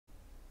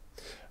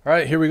All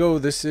right, here we go.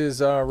 This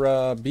is our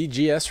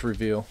BGS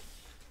reveal.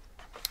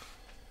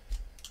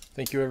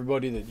 Thank you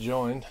everybody that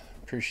joined.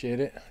 Appreciate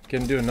it.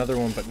 Gonna do another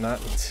one, but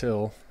not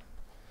until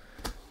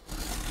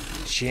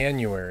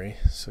January.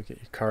 So get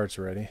your cards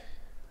ready.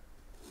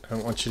 I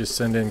don't want you to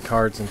send in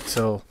cards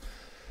until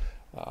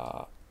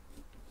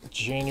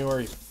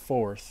January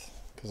 4th,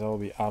 because I will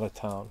be out of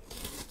town.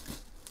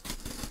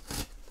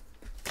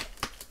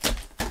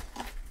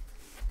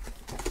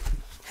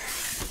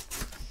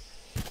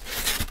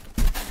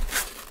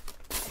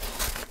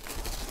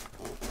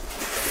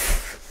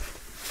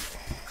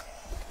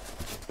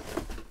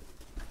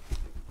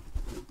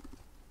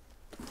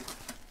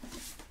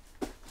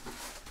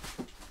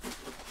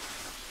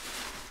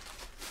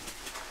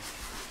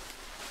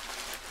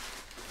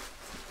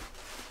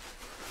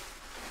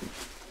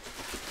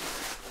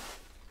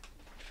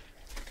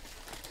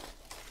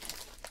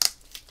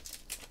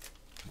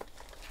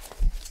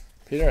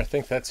 Peter, I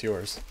think that's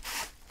yours.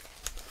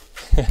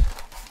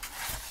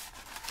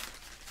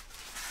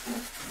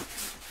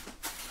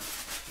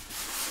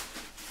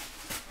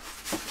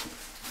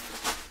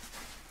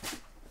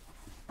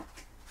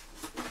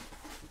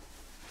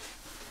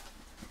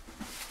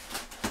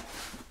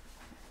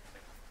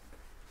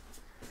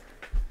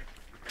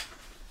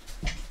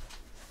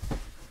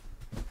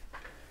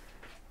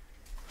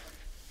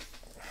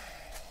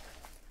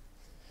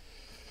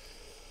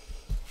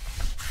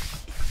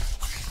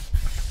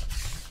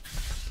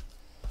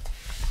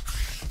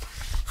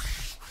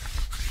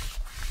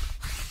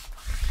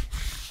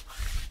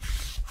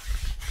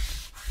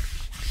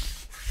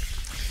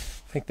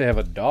 I think they have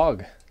a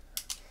dog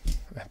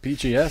at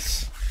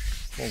BGS.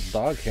 Little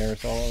dog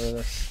hairs all over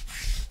this.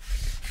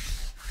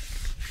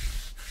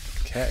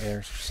 Cat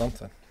hairs or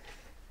something.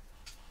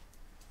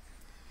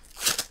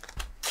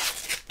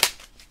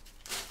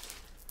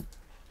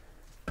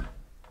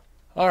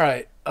 All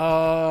right.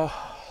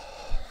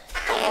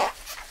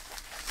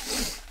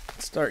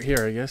 Let's start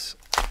here, I guess.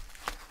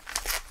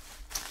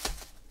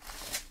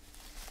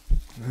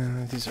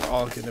 These are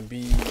all going to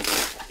be...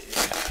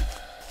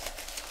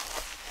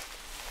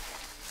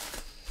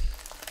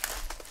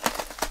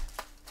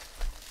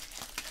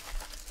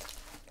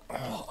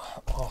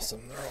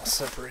 awesome. They're all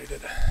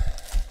separated.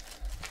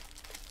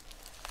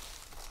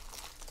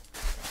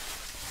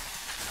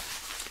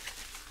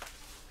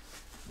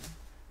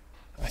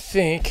 I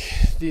think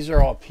these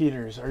are all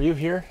Peter's. Are you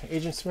here,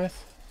 Agent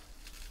Smith?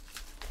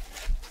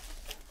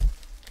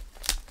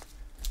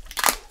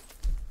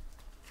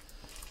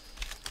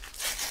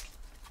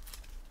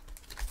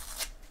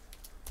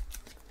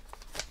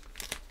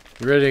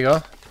 You ready to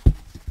go?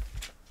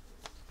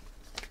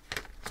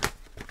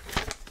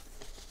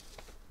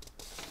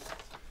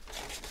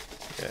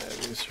 Yeah,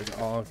 these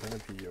are all going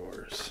to be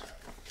yours.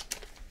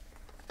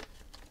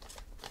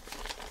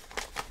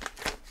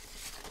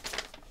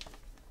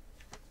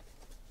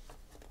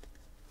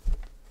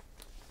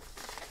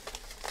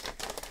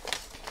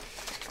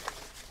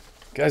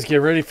 Guys,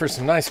 get ready for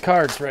some nice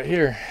cards right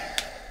here.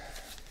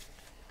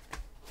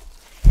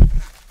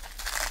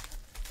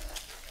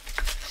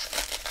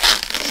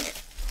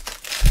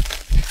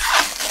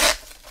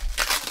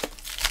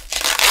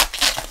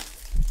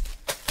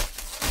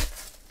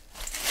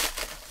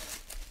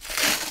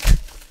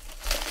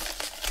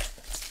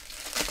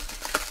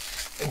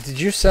 Did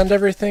you send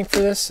everything for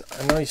this?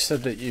 I know you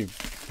said that you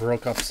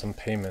broke up some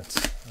payments.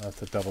 I'll have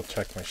to double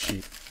check my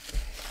sheet.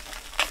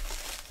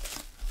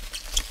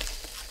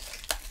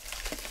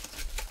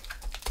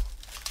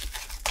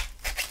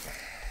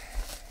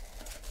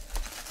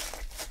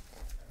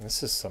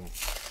 This is some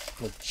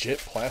legit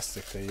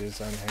plastic they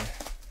use on here.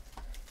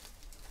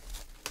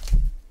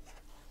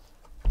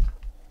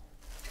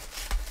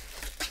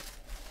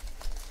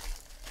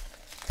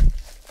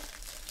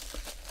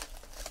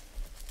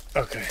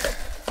 Okay,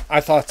 I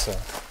thought so.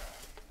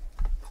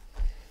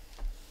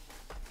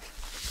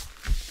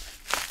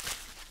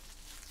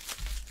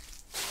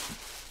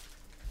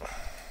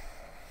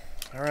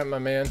 All right, my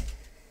man.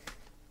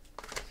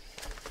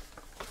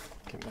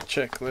 Get my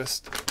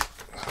checklist.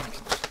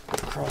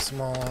 Cross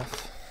them all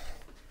off.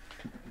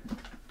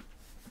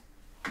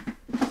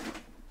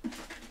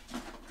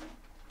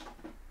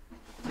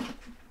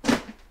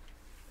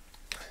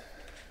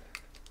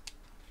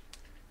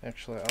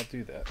 Actually, I'll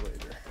do that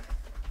later.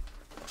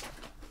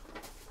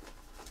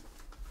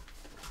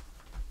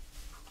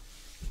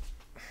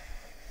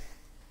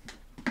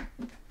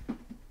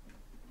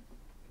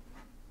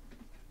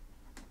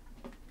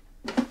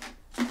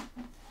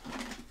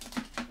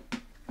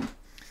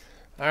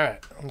 All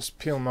right, I'll just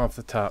peel them off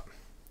the top.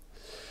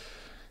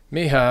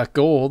 Meha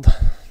gold,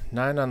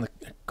 9 on the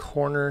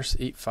corners,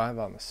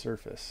 8.5 on the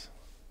surface.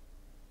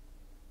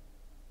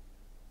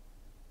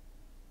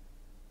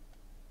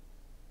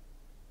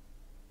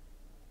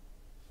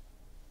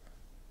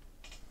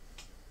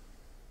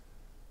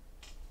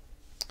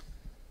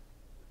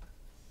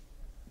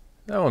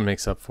 That one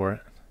makes up for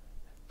it.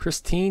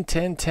 Pristine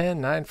 10-10,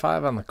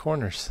 9.5 on the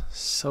corners.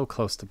 So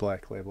close to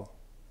black label.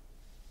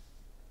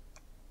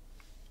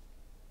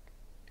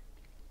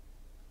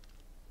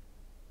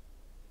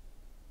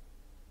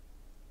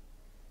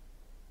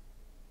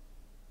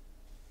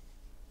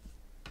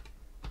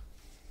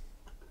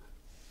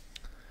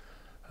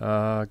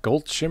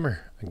 Gold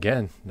Shimmer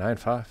again,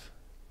 9.5,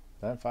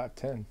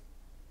 9.510.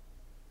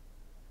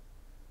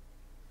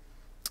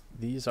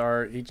 These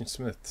are Agent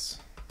Smiths.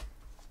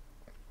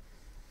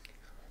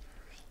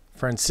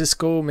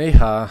 Francisco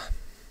Meja,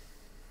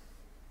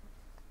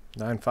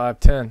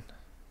 9.510,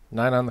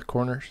 9 on the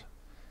corners,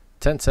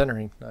 10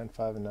 centering,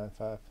 9.5 and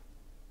 9.5.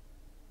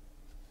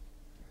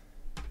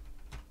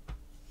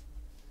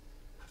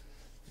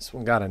 This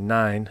one got a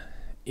 9,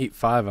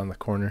 8.5 on the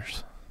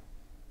corners.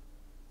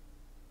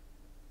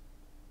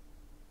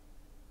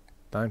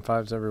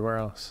 9.5s everywhere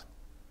else.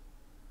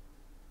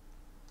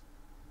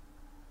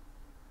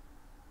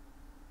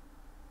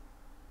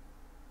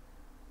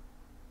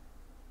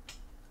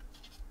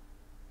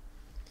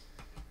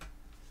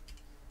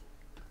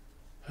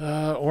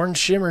 Orange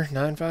Shimmer,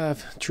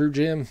 9.5, True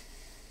Gem.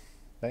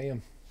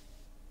 Bam.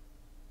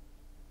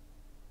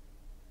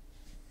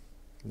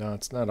 No,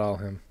 it's not all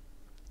him.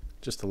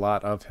 Just a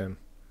lot of him.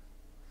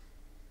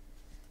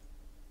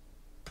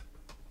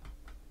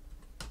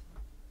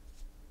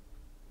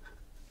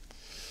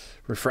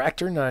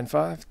 Refractor,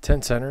 9.5,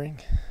 10 centering.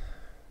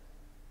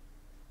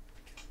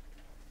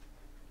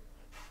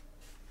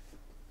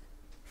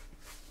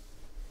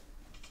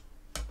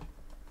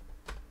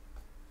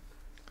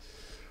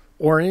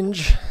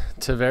 Orange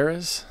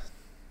Tavares,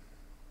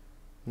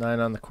 9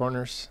 on the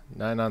corners,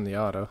 9 on the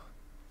auto.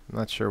 I'm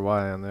not sure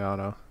why on the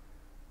auto.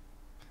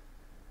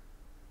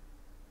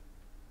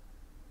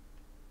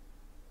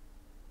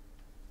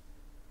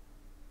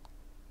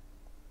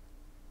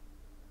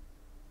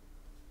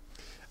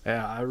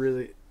 Yeah, I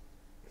really...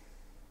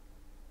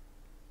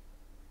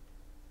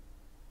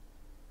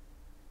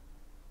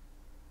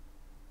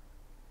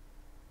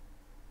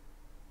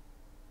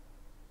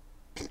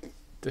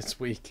 This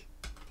week.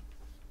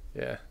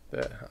 Yeah,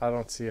 I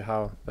don't see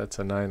how that's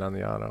a 9 on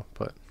the auto,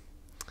 but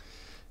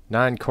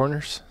 9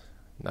 corners,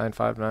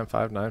 9.5,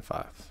 9.5,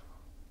 9.5.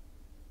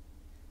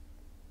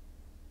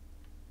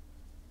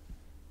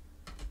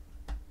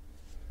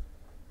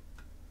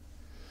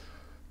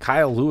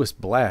 Kyle Lewis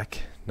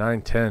Black,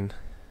 9.10,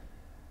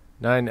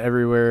 9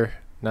 everywhere,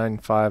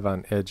 9.5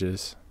 on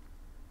edges,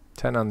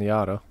 10 on the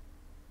auto.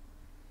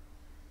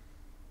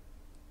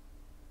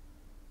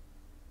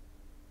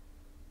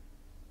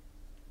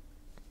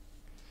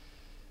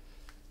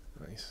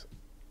 Nice.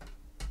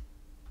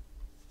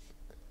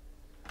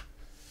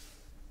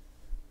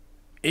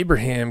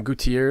 Abraham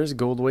Gutierrez,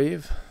 Gold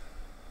Wave.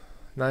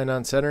 9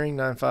 on centering,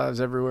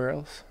 9.5s everywhere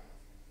else.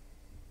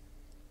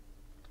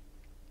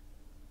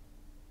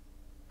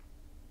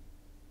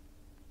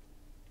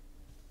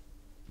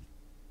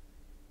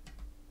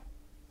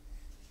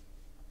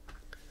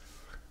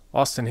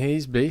 Austin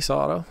Hayes, base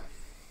auto.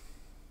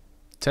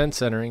 10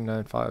 centering,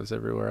 9.5s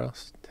everywhere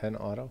else. 10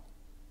 auto.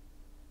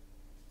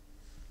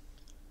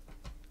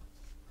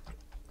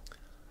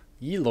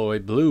 Eloy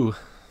blue,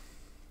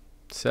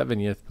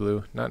 70th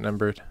blue, not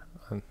numbered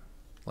on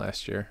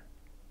last year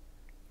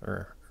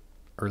or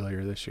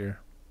earlier this year.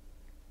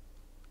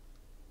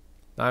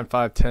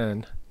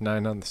 9.510,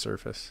 9 on the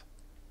surface.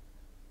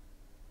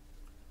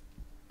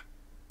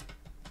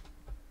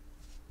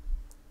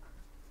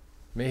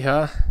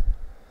 Mejia,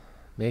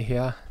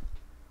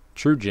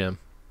 True Gem,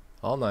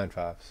 all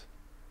 9.5s,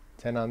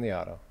 10 on the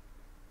auto.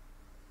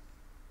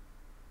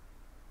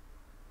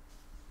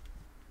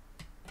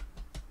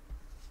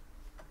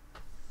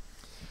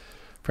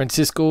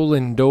 Francisco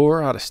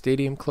Lindor out of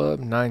Stadium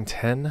Club,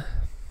 9.10.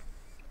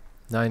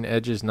 9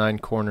 edges, 9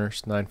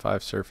 corners,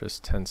 9.5 surface,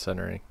 10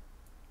 centering.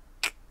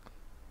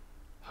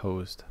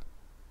 Hosed.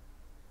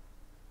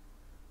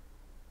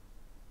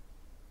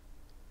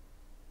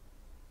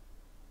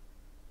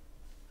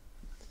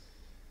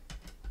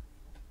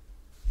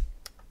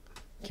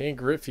 Ken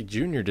Griffey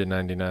Jr. to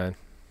 99.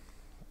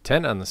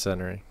 10 on the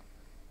centering.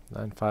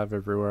 9.5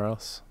 everywhere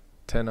else.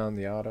 10 on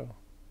the auto.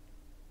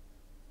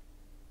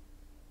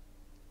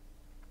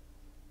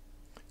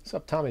 What's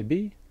up, Tommy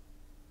B?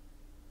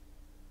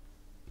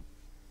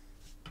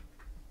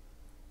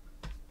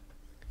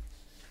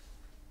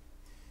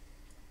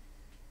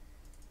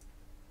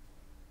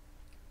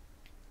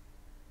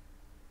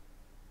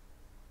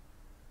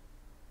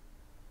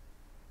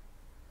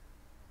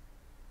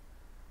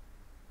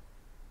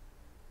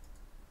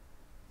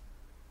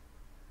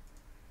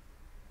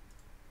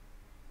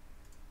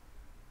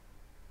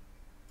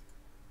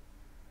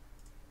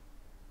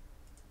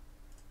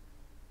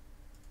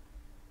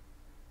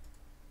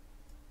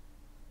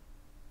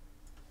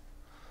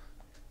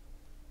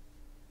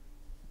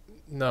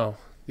 No,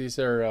 these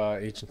are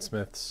Agent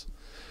Smiths.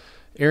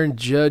 Aaron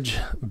Judge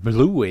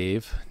Blue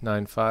Wave,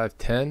 9.5,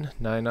 10,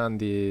 9 on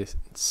the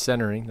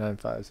centering,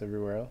 9.5s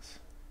everywhere else.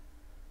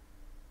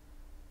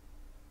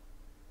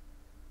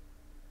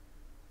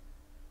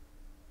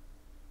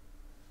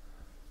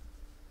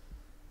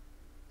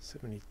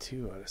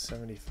 $72 out of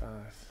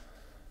 75.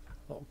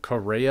 Oh,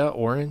 Correa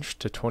Orange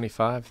to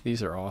 25.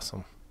 These are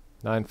awesome.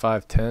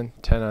 9.5, 10,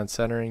 10 on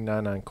centering,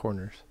 9 on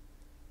corners.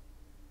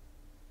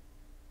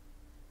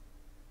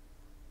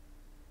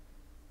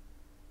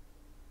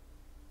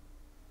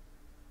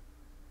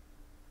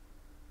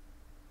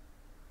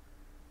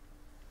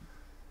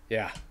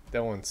 Yeah,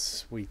 that one's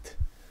sweet.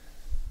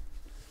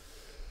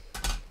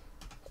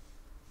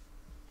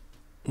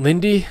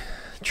 Lindy,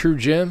 True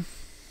Gem.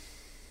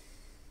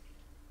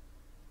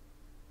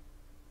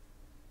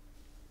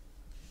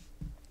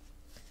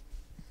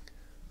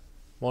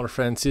 Walter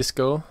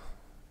Francisco,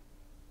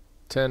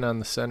 10 on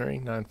the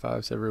centering,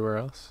 9.5s everywhere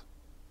else.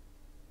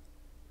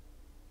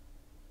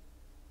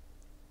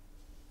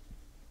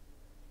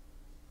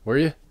 Were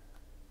you?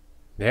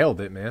 Nailed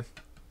it, man.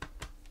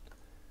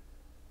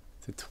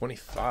 To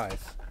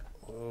 25.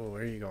 Whoa,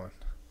 where are you going?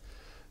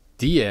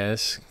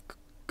 Diaz,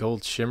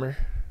 Gold Shimmer.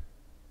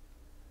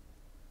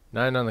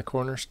 9 on the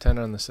corners, 10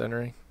 on the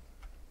centering.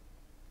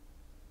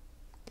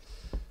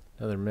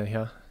 Another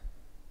Meja.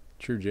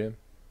 True Gem.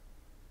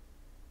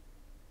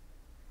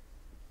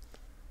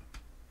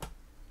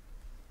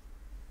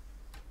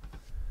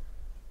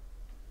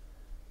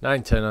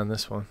 9-10 on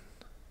this one.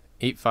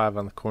 8-5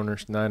 on the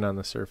corners, 9 on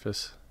the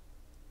surface.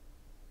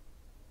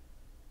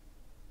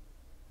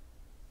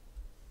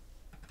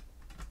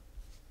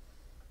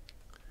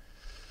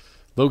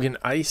 Logan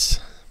Ice,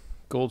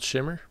 Gold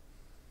Shimmer,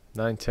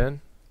 9-10,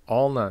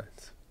 all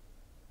 9s.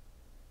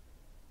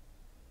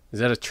 Is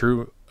that a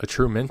true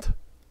mint?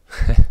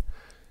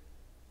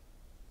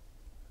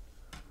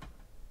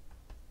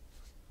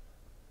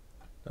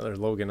 Another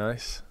Logan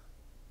Ice.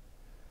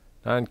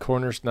 9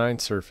 corners, 9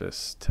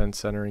 surface, 10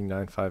 centering,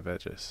 9.5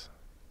 edges.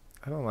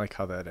 I don't like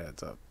how that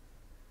adds up.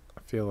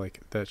 I feel like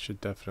that should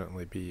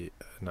definitely be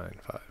a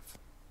 9.5.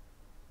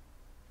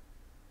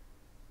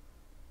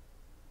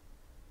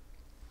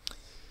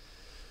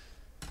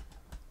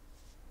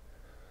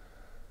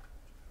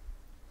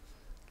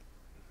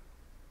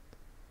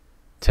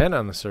 $10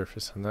 on the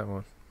surface on that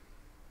one.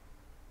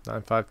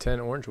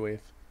 9.510 Orange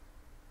Wave.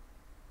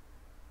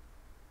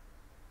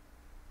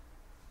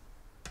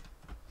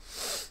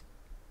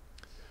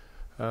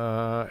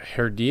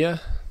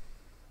 Herdia,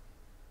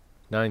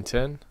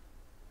 9-10.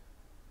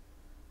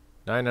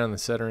 9 on the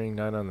centering,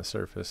 9 on the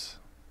surface.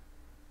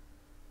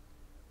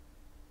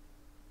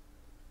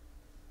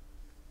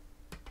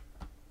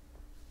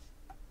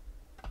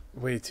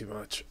 Way too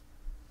much.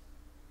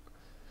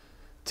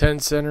 10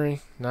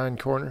 centering, 9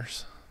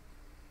 corners.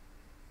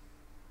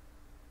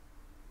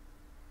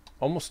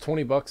 Almost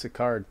 $20 a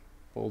card,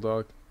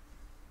 Bulldog.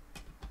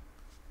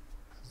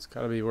 It's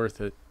got to be worth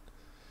it.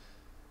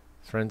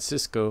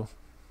 Francisco,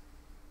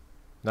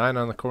 9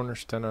 on the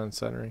corners, 10 on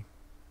centering.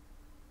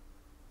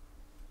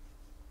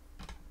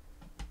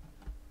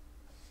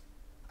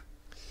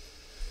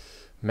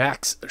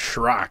 Max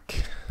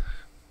Schrock,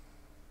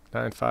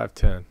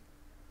 9.510.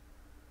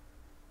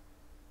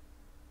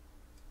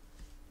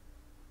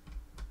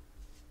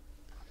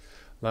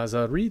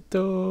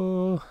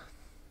 Lazarito,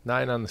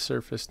 9 on the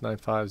surface,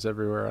 9.5s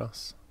everywhere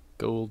else.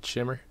 Gold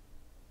Shimmer.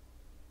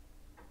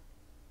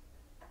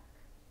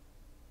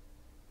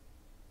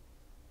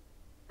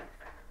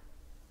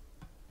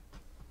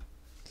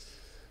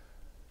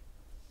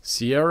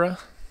 Sierra,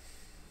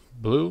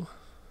 blue,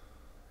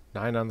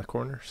 9 on the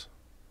corners.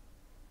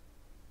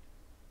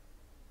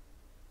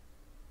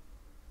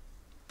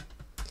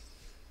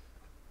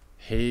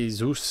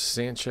 Jesus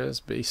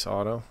Sanchez, base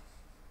auto,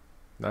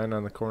 9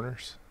 on the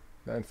corners,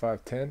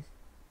 9.510.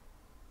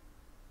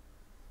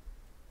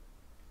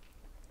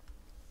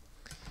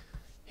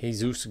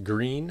 Jesus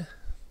Green,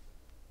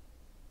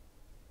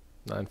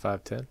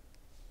 9.510.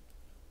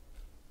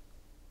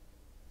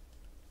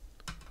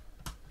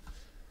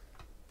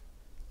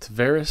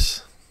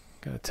 Tavares,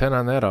 got a 10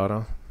 on that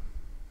auto.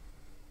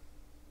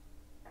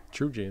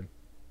 True Gem,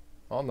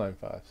 all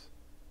 9.5s.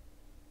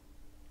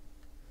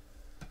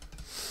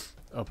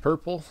 A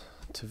purple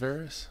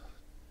Tavares,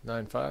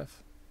 9.5.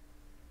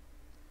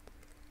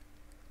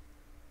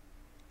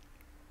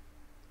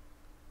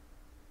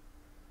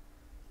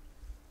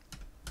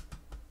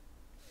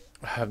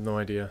 I have no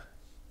idea.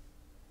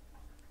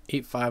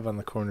 8.5 on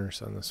the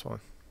corners on this one.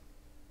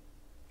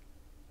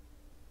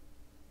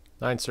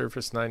 9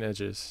 surface, 9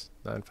 edges,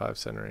 9.5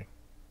 centering.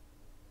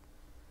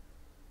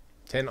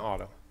 10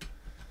 auto.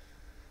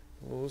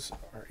 Those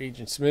are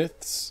Agent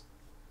Smiths.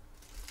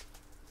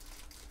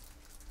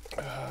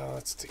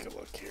 Let's take a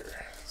look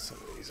here. Some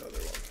of these other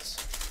ones.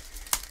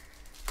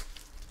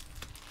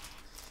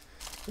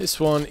 This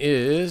one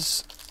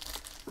is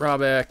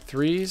Roback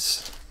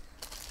 3s.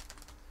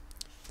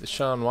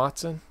 Deshaun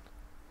Watson.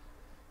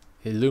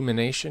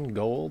 Illumination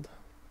Gold.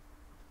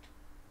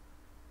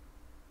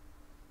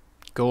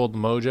 Gold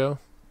Mojo.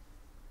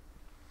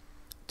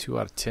 2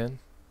 out of 10.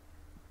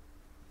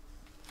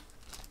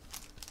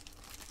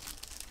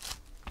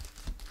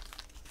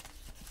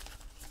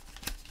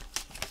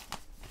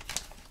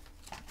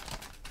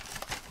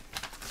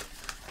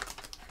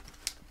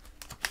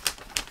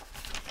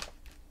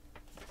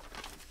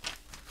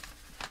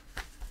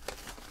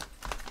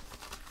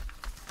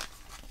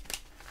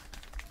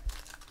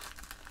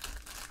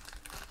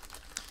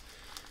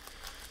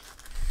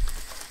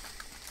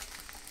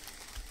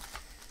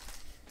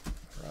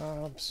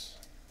 Robs.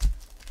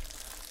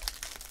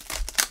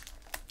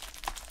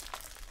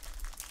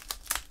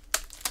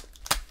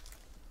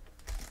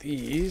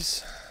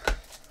 These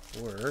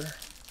were,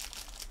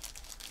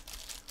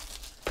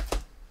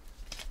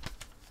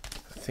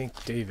 I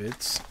think,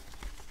 David's.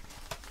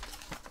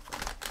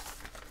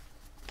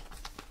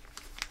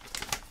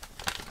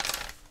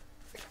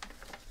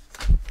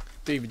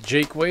 David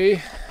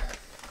Jakeway.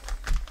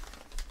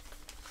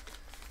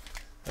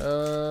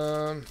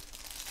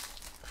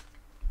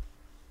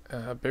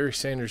 Barry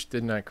Sanders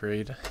did not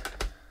grade.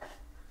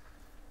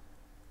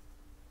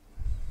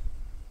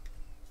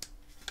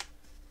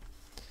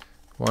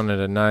 Wanted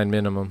a 9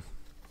 minimum.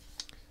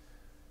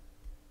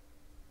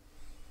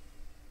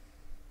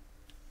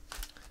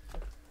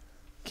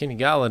 Kenny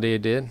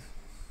Galladay did.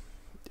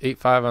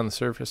 8.5 on the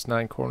surface,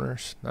 9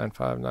 corners,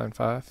 9.5,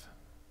 9.5.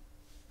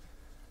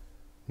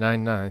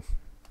 9.9.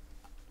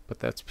 But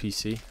that's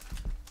PC.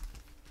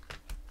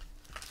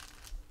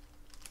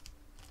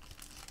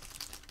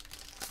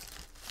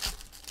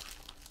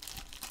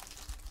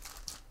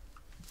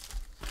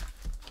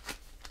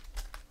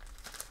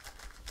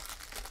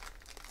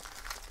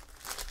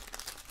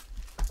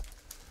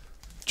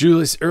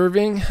 Julius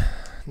Irving,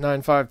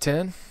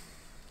 9.5/10,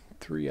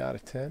 3 out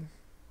of 10.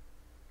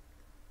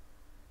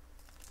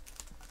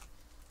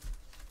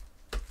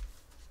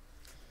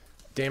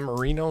 Dan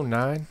Marino,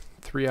 9,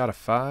 3 out of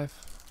 5.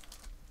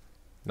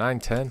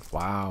 9/10.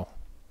 Wow.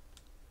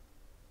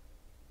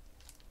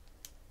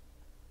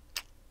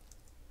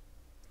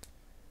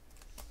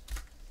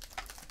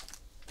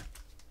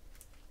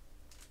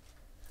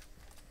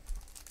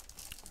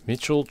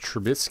 Mitchell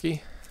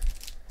Trubisky.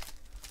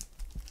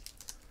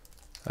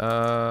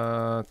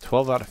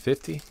 12 out of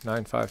 50.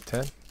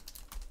 9/5/10.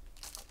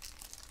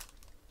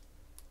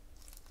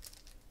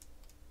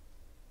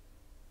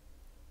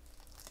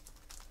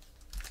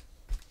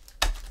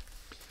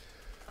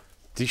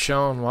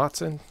 Deshaun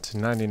Watson to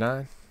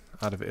 99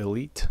 out of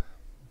Elite.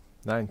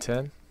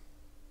 9/10.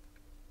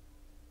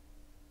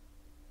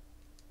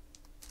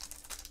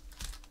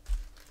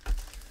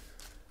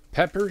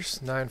 Peppers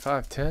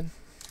 9/5/10.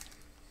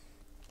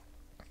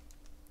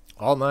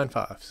 All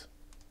 9.5s.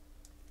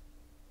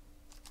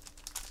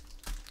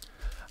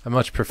 I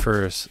much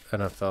prefer his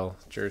NFL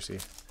jersey.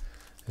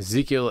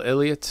 Ezekiel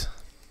Elliott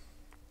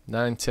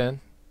 9/10.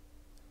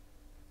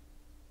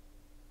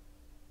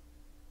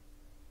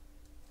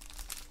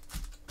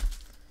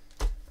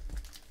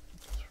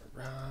 Those were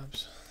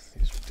Rob's.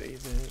 These are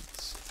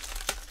David's.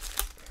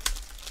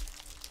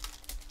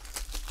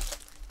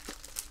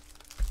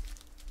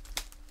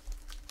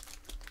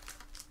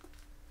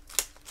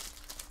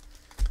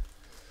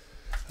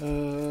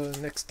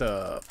 Next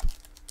up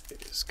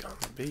is gonna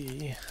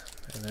be,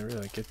 and they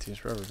really get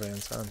these rubber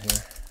bands on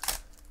here.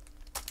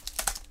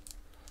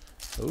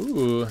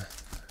 Ooh,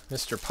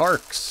 Mr.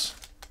 Parks.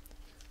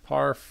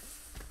 Par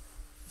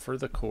for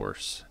the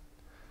course.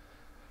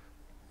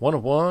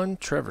 101,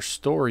 Trevor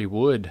Story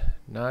Wood.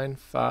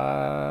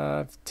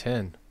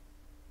 9/5/10.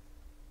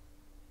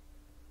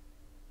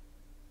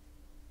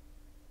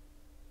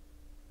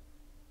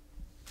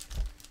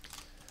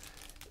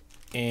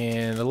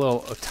 And a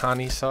little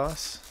Otani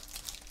sauce.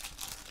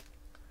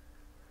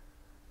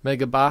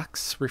 Mega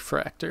Box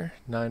Refractor,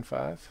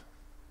 9.5.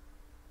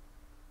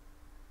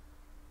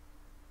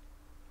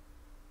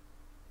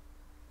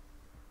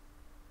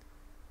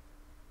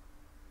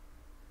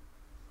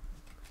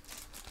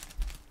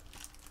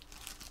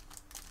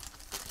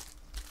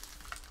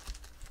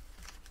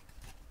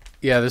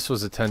 Yeah, this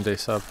was a 10-day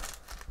sub.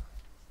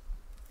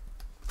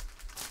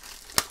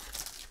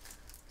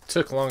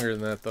 Took longer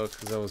than that though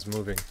because I was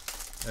moving.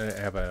 I didn't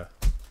have a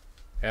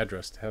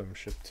address to have them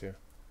shipped to.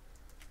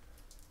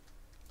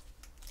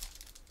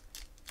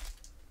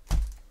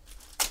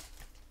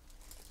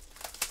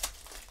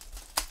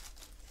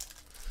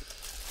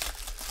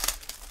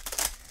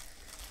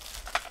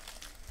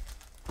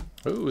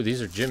 Ooh,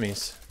 these are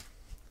Jimmy's.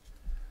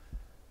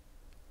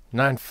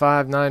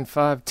 9.5,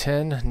 9.5,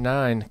 10,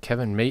 9.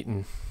 Kevin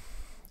Mayton.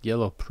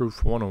 Yellow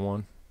Proof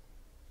 101.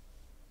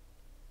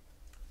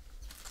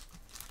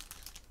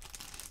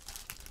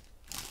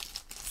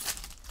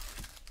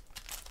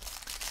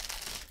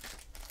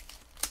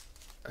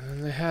 And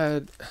then they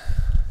had...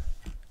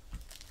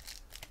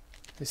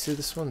 You see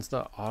this one's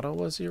the auto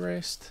was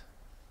erased?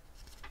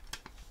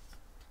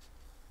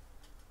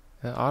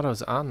 The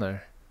auto's on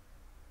there.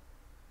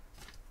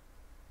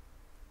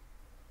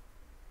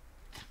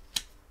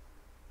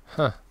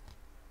 Huh.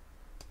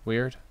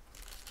 Weird.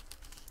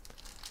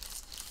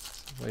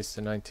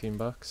 Wasted 19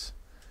 bucks.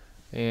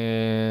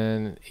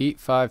 And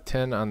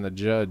 8.5/10 on the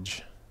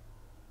Judge.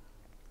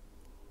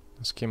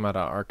 This came out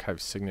of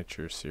Archive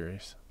Signature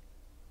series.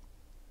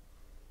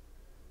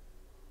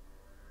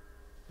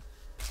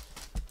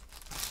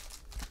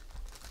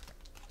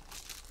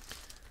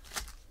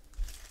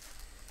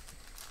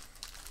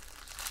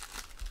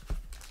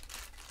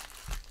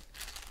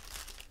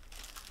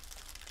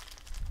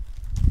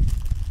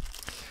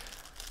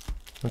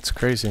 That's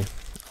crazy.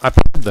 I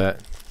pulled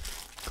that.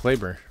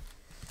 Glaber.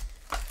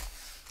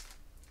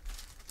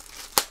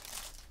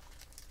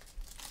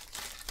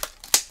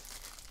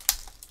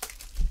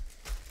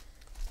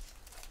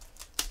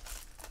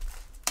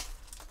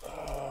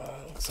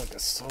 Looks like a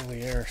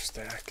Solier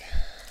stack.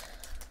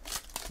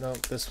 No,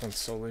 this one's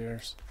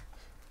Solier's.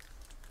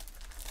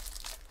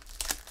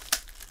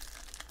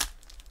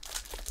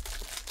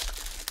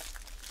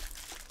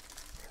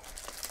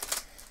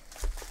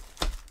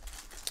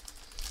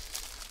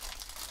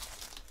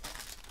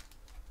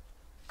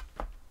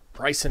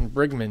 Bryson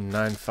Brigman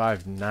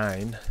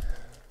 959. A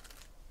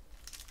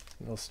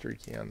little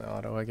streaky on the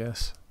auto, I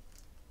guess.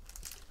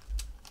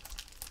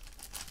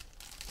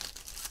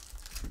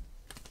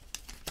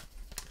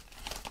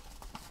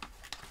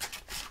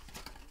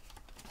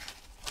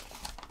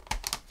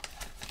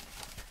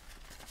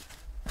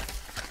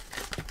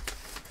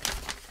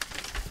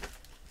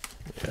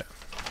 Yeah.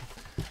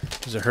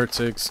 There's a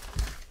Hertzigs.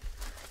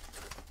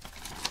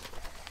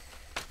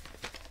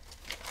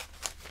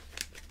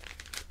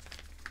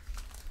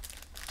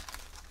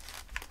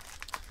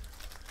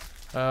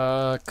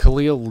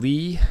 Khalil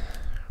Lee,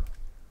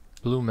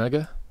 Blue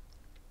Mega,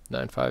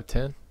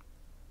 9510.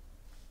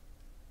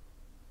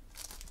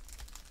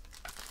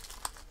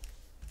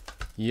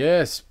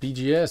 Yes,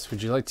 BGS,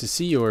 would you like to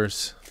see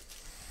yours?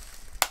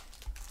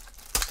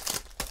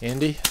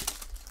 Andy?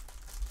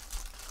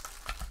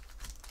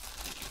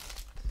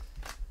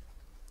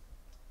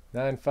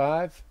 Nine,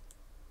 5,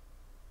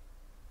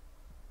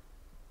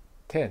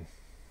 10.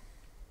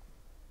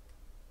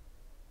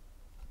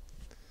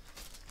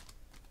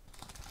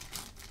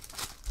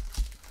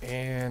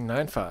 And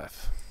 9-5.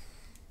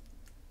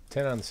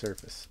 10 on the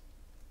surface.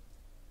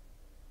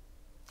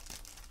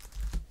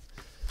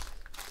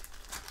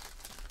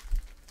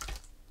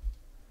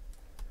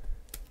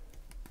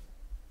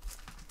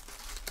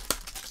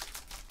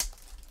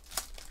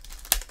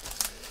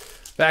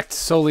 Back to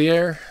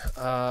Solier.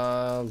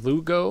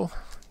 Lugo,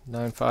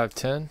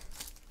 9-5-10.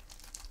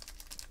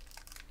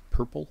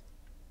 Purple.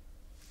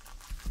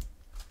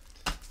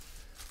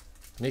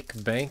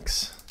 Nick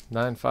Banks,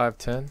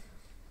 9-5-10.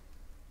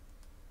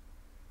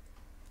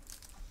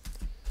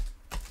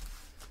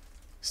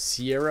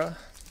 Sierra,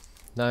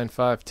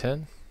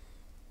 9-5-10.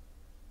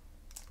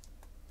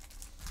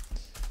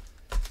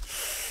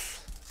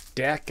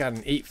 Dak got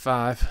an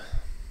 8-5.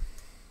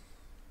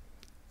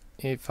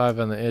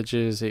 8-5 on the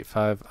edges,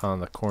 8-5 on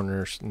the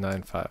corners,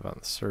 9-5 on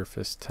the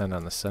surface, 10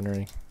 on the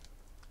centering,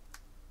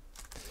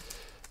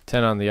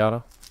 10 on the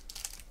auto.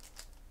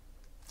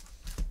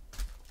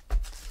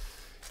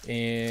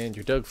 And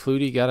your Doug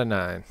Flutie got a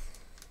 9.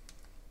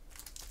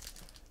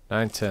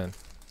 9-10.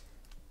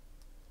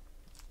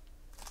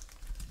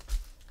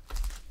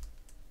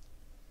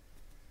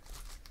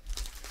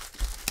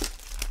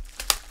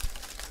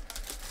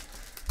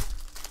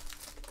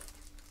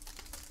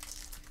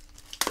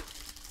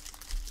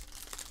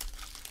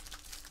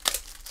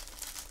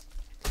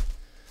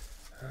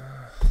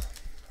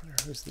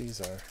 Whose these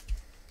are?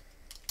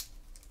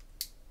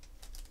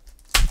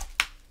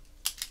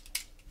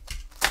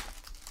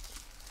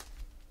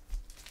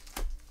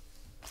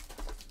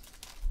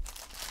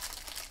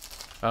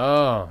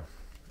 Oh,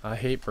 I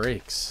hate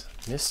breaks.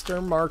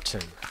 Mr.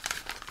 Martin.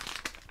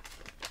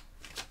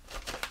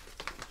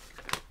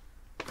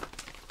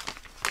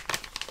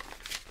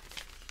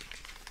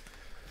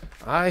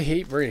 I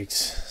hate breaks.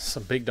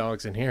 Some big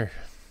dogs in here.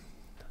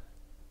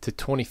 To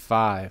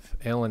 25,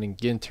 Allen and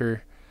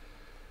Ginter.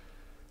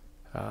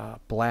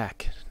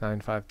 Black,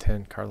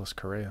 9-5-10, Carlos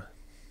Correa.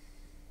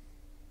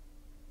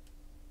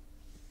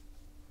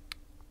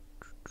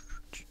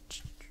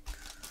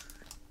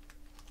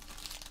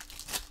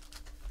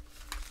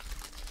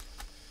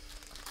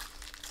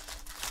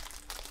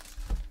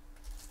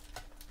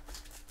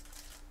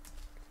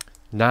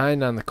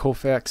 Nine on the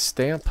Koufax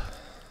stamp.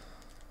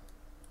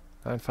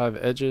 9-5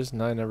 edges,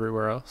 9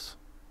 everywhere else.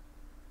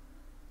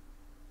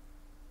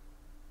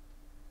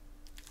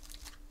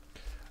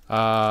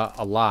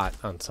 A lot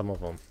on some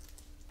of them.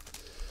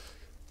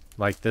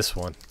 Like this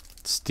one.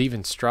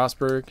 Steven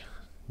Strasburg,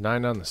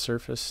 9 on the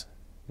surface,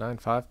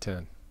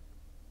 9-5-10.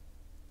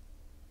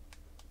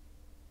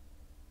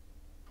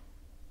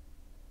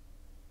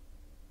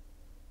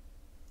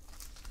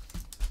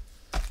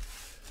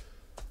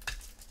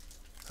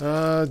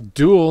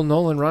 Dual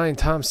Nolan Ryan,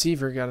 Tom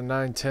Seaver got a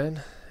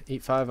 9-10.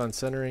 8-5 on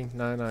centering,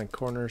 9 on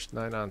corners,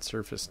 9 on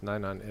surface,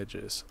 9 on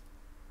edges.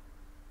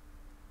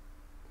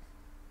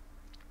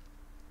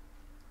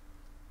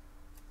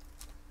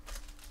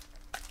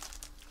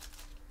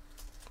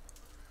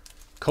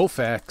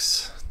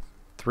 Koufax,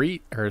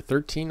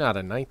 13 out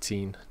of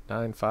 19,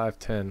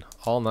 9-5-10,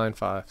 all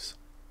 9-5s.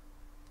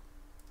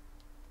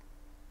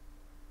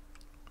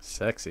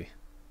 Sexy.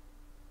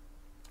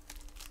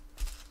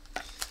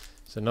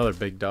 It's another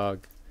big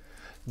dog.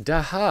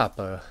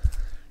 Dahapa,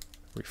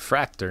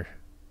 refractor.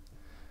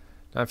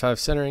 9-5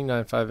 centering,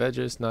 9-5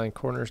 edges, 9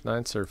 corners,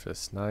 9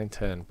 surface,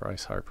 9-10.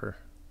 Bryce Harper.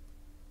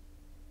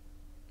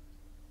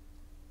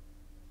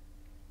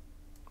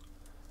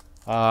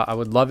 I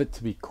would love it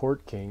to be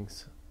Court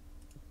Kings,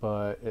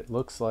 but it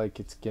looks like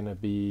it's gonna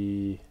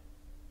be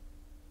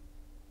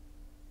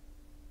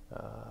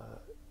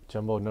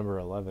jumbo number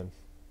 11.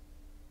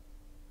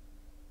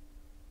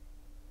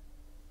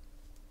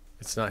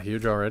 It's not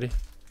huge already.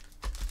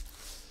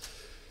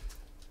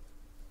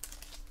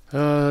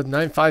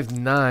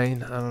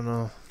 959. I don't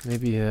know.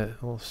 Maybe a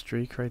little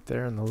streak right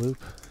there in the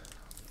loop.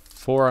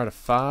 4 out of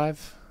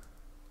 5.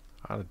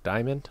 Out of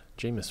diamond.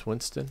 Jameis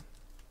Winston.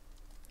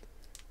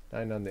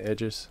 9 on the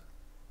edges.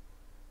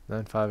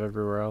 9-5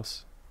 everywhere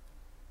else.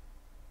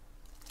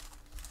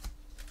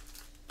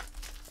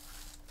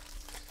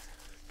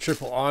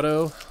 Triple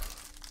auto.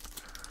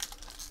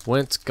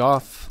 Wentz,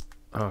 Goff,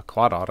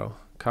 quad auto.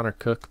 Connor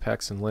Cook,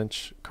 Paxton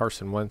Lynch,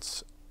 Carson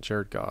Wentz,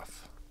 Jared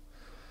Goff.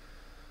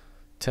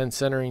 10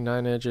 centering,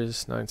 9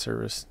 edges, 9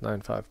 service,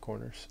 9-5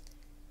 corners.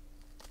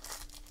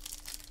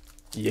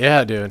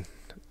 Yeah, dude.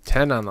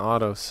 10 on the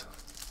autos.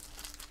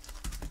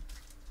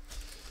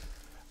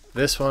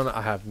 This one,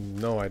 I have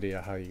no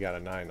idea how you got a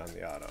 9 on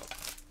the auto.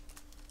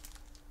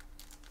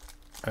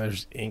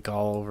 There's ink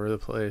all over the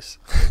place.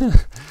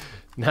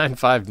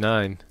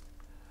 959.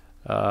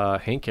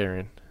 Hank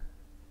Aaron.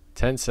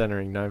 10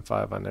 centering,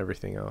 9-5 on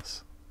everything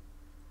else.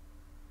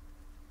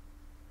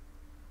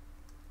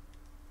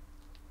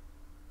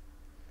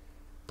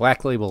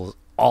 Black labels,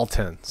 all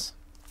 10s.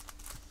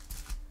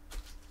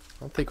 I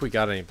don't think we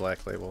got any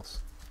black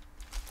labels.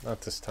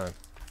 Not this time.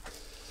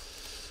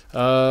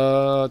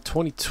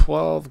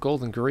 2012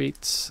 Golden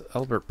Greats,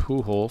 Albert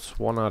Pujols,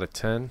 1 out of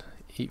 10,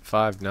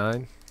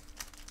 859.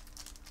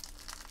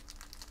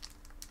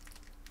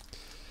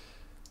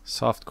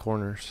 Soft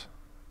corners,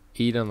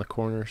 8 on the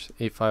corners,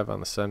 8-5 on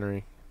the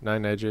centering,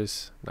 9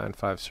 edges,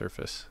 9-5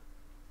 surface.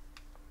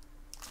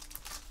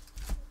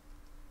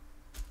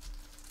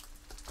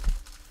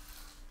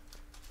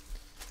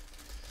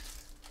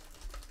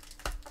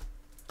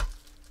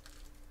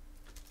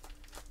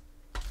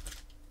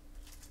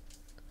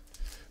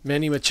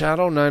 Manny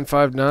Machado,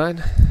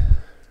 959.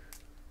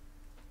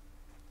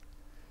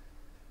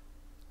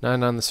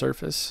 9 on the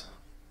surface.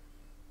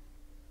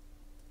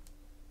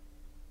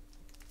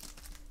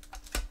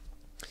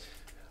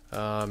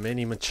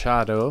 Manny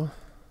Machado,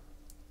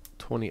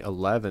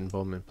 2011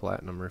 Bowman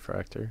Platinum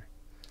Refractor.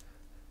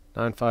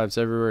 9-5s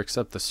everywhere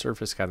except the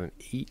surface got an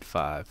 8-5.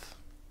 I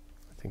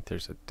think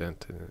there's a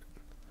dent in it.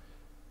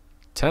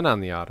 10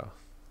 on the auto.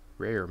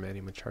 Rare Manny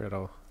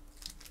Machado.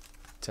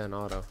 10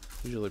 auto.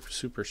 Usually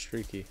super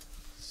streaky.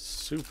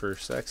 Super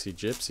sexy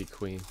Gypsy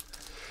Queen.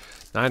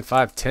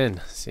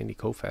 9-5-10. Sandy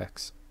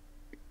Koufax.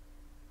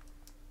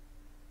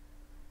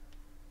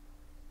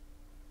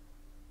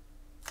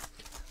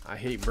 I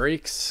hate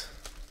breaks.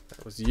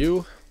 That was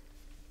you.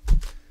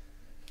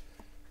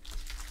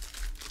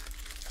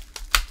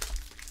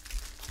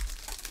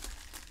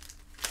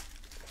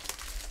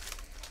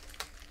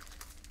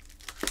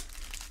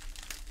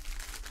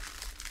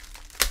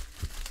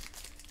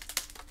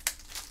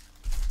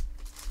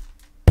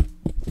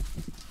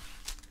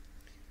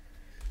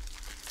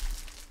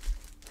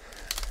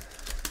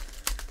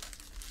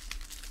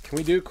 Can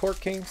we do Court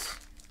Kings?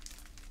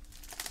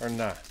 Or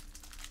not?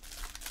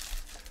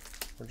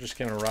 We're just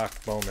going to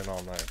rock Bowman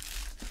all night.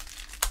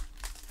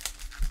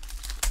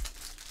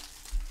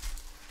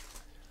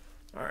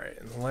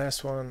 Alright, and the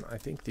last one, I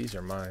think these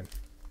are mine.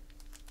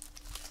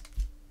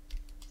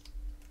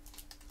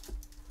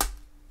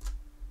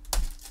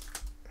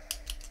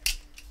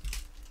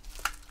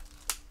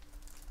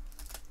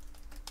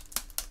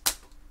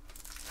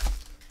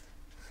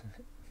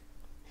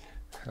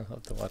 I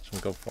love to watch them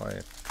go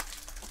flying.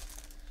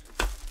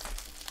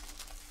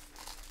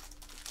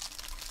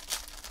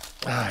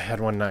 I had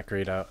one not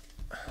grayed out.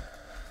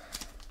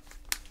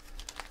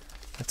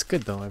 That's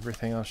good though.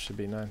 Everything else should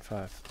be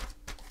 9-5.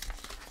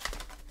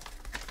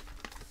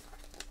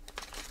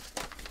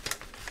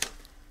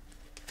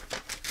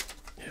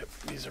 Yep,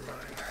 these are mine.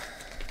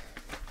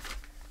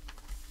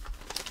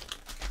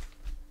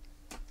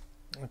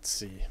 Let's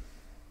see.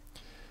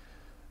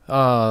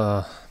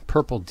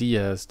 Purple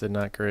Diaz did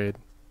not grade.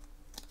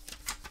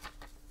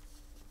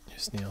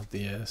 Just Neil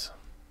Diaz.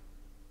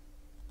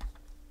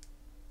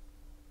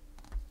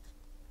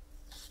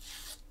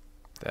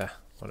 Yeah,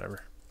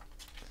 whatever.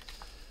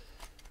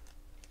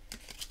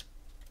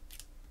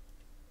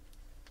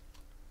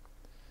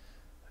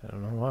 I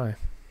don't know why.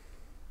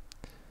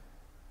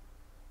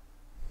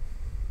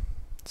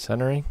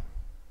 Centering.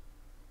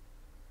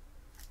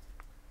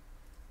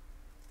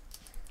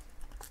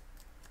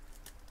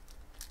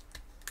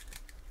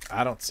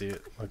 I don't see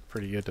it. Looked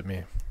pretty good to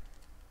me.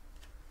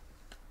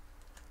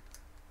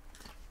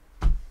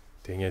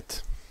 Dang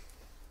it.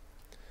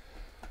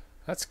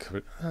 That's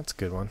good. That's a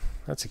good one.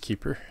 That's a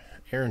keeper.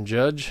 Aaron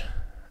Judge,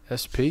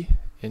 SP,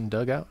 in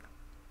dugout.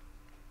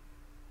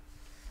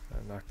 I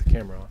knocked the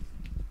camera on.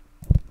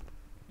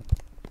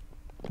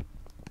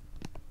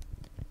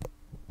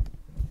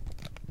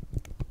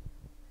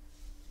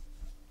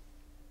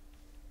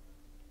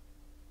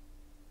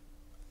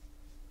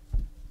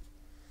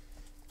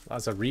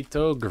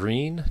 Lazarito,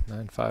 green,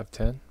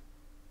 9-5-10.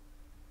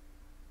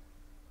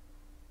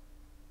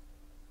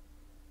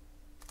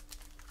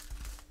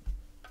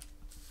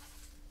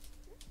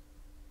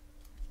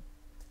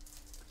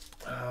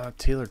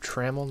 Taylor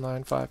Trammell,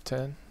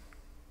 9-5-10.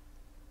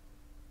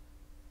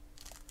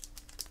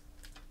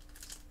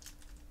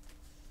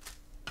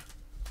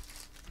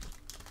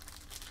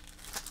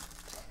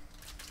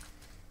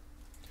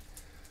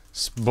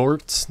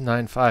 Sports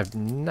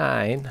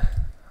 959.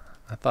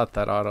 I thought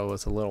that auto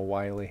was a little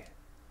wily.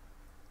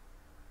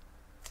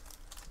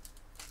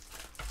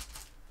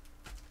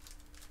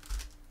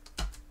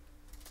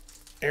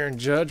 Aaron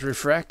Judge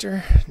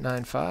refractor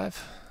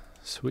 95.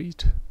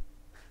 Sweet.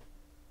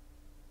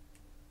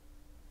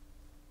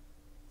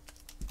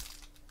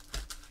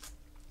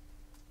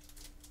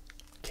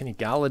 Kenny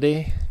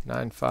Galladay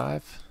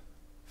 95.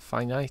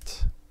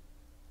 Finite.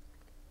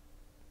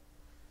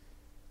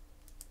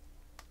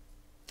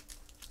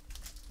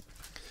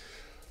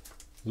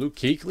 Luke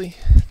Kuechly,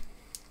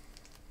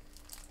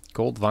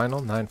 gold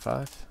vinyl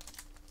 95.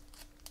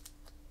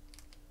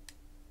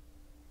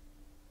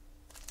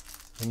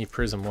 Mini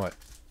Prism what?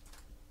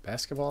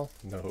 Basketball?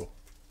 No.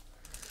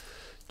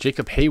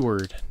 Jacob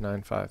Hayward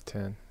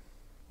 9510.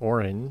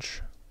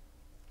 Orange.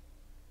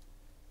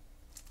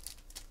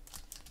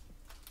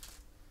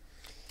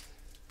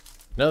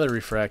 Another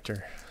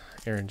refractor.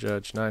 Aaron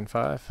Judge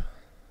 95.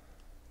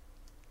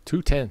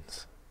 2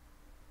 10s.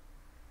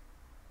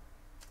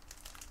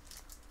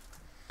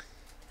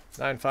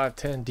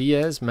 9510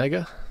 Diaz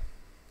Mega.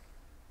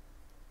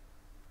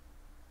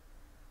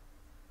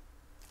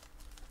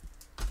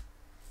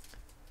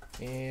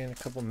 And a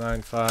couple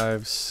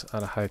 95s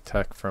out of high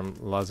tech from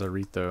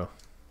Lazarito.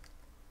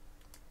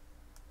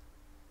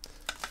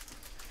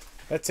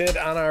 That's it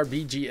on our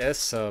BGS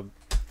sub.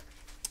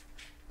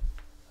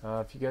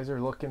 If you guys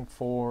are looking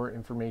for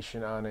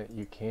information on it,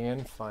 you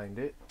can find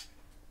it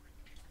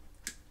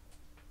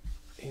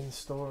in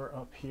store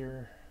up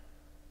here,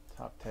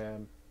 top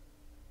tab.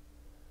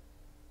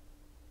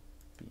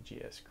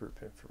 BGS group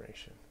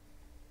information.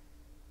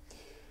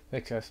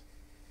 Thanks, guys.